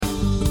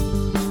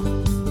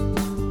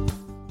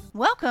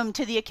Welcome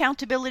to the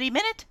Accountability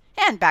Minute,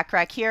 and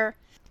Backrack here.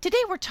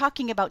 Today we're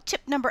talking about tip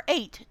number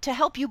 8 to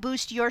help you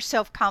boost your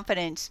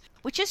self-confidence,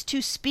 which is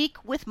to speak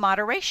with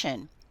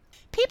moderation.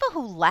 People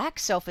who lack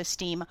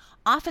self-esteem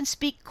often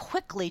speak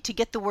quickly to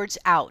get the words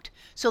out,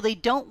 so they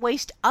don't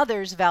waste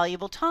others'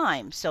 valuable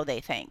time, so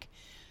they think.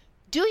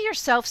 Do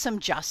yourself some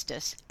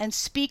justice and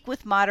speak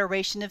with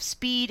moderation of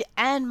speed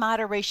and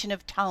moderation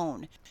of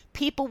tone.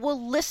 People will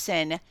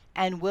listen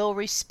and will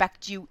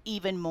respect you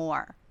even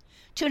more.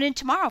 Tune in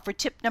tomorrow for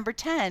tip number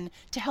 10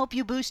 to help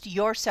you boost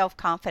your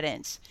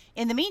self-confidence.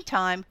 In the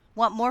meantime,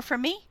 want more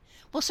from me?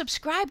 Well,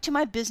 subscribe to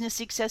my Business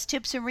Success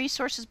Tips and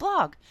Resources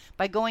blog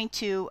by going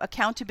to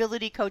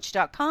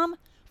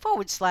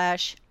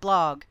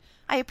accountabilitycoach.com/blog.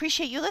 I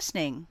appreciate you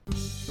listening.